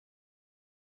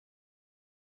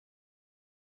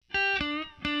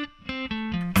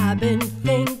been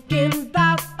thinking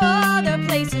about other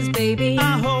places, baby.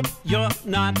 I hope you're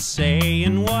not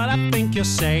saying what I think you're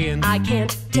saying. I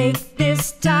can't take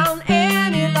this town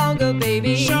any longer,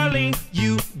 baby. Surely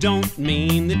you don't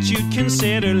mean that you'd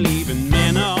consider leaving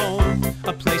Minto,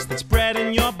 a place that's bred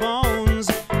in your bones.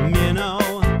 Minto,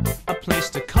 a place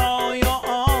to call your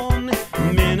own.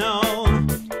 Minto,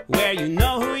 where you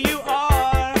know who you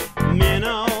are.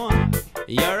 Minto,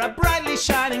 you're a brightly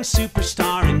shining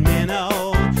superstar in Minto.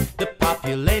 The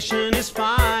population is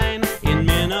fine in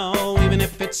Minto, even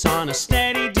if it's on a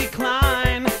steady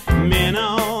decline.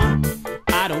 Minto,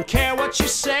 I don't care what you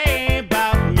say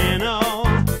about Minto.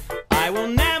 I will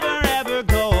never ever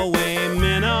go away.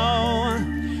 Minto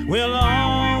will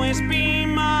always be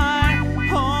my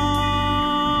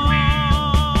home.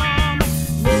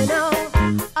 Minto,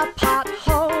 a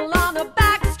pothole on a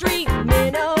back street.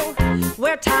 Minto,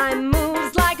 where time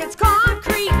moves like it's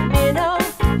concrete. Minto,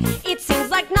 it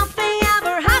seems like nothing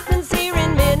ever happens here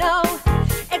in Minto,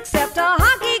 except a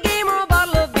hockey game or a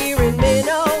bottle of beer in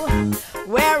Minto,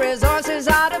 where resources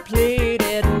are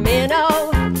depleted.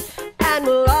 Minto, and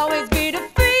will always be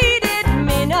defeated.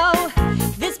 Minto,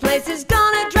 this place is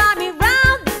gonna drive me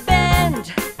round the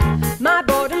bend. My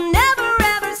boredom never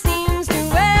ever seems to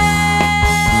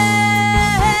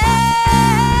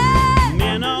end.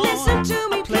 Minto, Listen to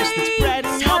me, a place that's please, bred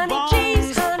in your honey, bones.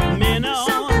 geez, honey. Minto,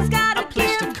 Something's gotta a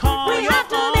place to give. call We your have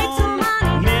to make some own.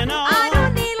 money. Minto, I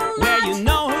don't need a where lot, you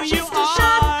know who you just a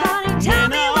shot, are. honey. Tell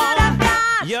me what I've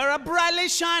got. You're a brightly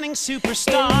shining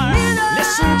superstar. Minto.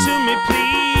 Listen to me,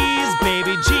 please,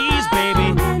 baby. Geez, baby.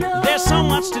 Minto. There's so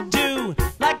much to do,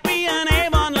 like be an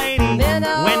Avon lady.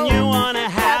 Minto. When you wanna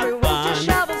have Every winter fun,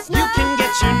 shovel snow. you can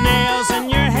get your nails and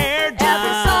your hair done.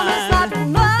 Every summer's like a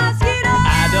mosquito.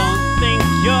 I don't think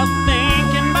you're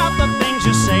thinking about the things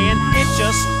you're saying. It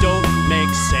just don't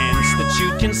make sense.